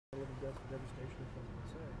Living death and devastation is what they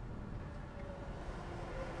say.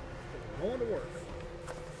 So going to work.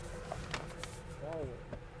 All work.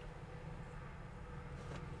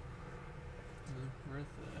 We're at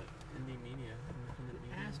the independent media.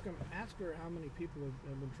 Ask her how many people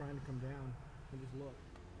have been trying to come down and just look.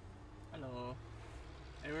 Hello.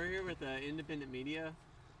 Hey, we're here with the independent media,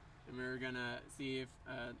 and we were gonna see if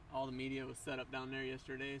all the media was set up down there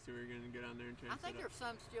yesterday, so we were gonna go down there and try. I think there's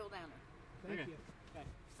some still down there. Thank you. Okay.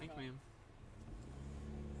 Thanks, ma'am.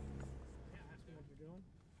 Yeah, ask them what they're doing.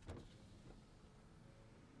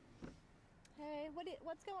 Hey,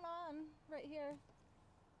 what's going on right here?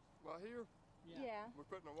 Right here, Yeah. we're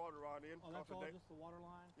putting a water line in. Oh, that's all just the water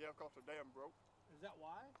line? Yeah, because the dam broke. Is that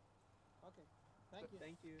why? Okay. Thank you.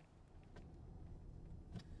 Thank you.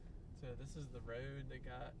 So this is the road that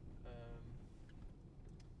got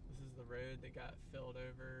filled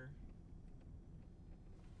over.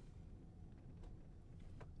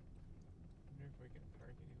 I wonder if we can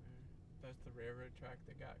park anywhere. That's the railroad track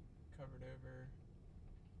that got covered over.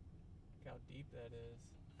 Look how deep that is.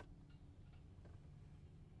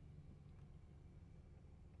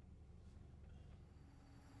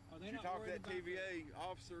 Did you talk to that TVA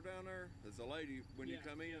officer down there? There's a lady when you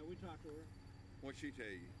come in. Yeah, we talked to her. What'd she tell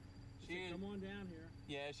you? She said, come on down here.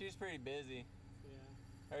 Yeah, she's pretty busy. Yeah.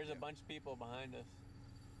 There's a bunch of people behind us.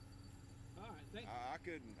 All right, thank you. I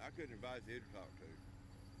couldn't advise you to talk to.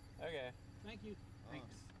 Okay. Thank you.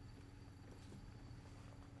 Thanks.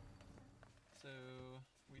 So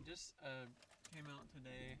we just came out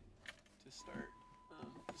today to start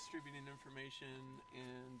distributing information,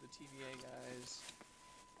 and the TVA guys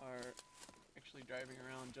are actually driving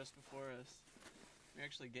around just before us. We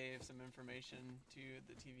actually gave some information to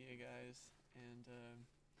the TVA guys, and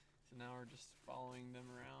so now we're just following them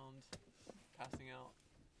around, passing out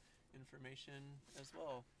information as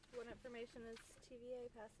well. What information is TVA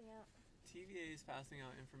passing out? TVA is passing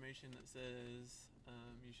out information that says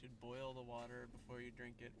you should boil the water before you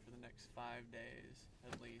drink it for the next 5 days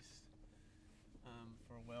at least,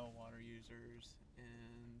 for well water users.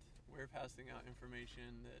 And we're passing out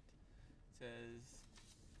information that says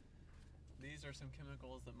these are some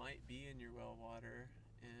chemicals that might be in your well water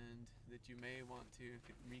and that you may want to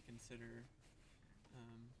reconsider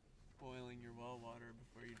boiling your well water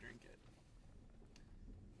before you drink it.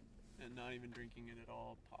 And not even drinking it at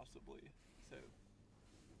all, possibly. So.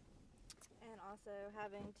 And also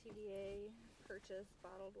having TVA purchase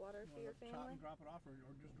bottled water for your family? Drop it off or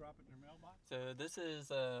just drop it in their mailbox? So this is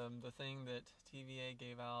the thing that TVA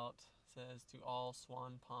gave out. Says to all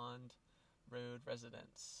Swan Pond Road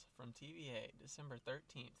residents from TVA, December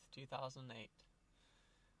 13th, 2008.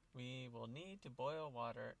 You will need to boil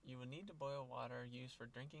water used for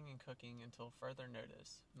drinking and cooking until further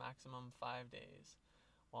notice, maximum 5 days,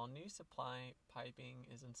 while new supply piping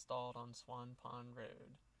is installed on Swan Pond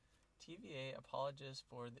Road. TVA apologizes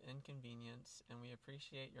for the inconvenience, and we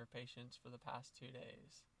appreciate your patience for the past 2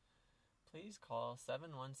 days. Please call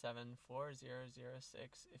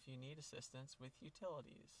 717-4006 if you need assistance with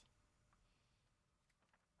utilities.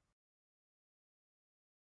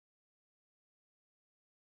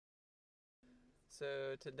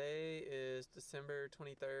 So today is December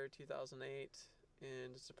 23rd, 2008,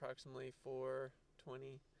 and it's approximately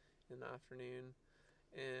 4:20 in the afternoon.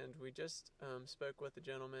 And we just spoke with a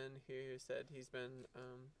gentleman who said he's been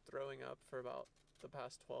throwing up for about the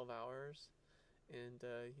past 12 hours, and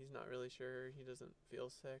he's not really sure. He doesn't feel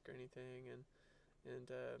sick or anything, and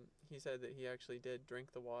he said that he actually did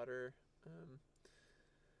drink the water.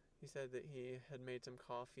 He said that he had made some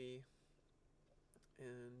coffee,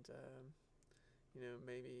 and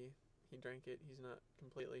maybe he drank it. He's not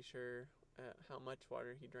completely sure how much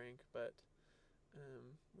water he drank, but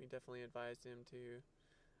we definitely advised him to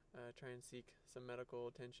try and seek some medical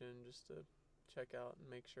attention just to check out and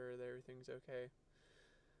make sure that everything's okay.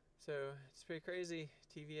 So it's pretty crazy.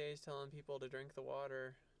 TVA is telling people to drink the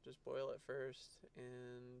water, just boil it first,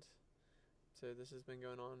 and so this has been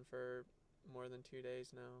going on for more than 2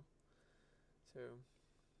 days now. So,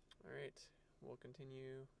 all right, we'll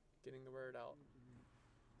continue getting the word out.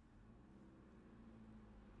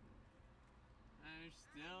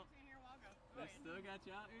 They still got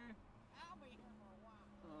you out here? I'll be here for a while.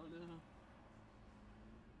 Oh no.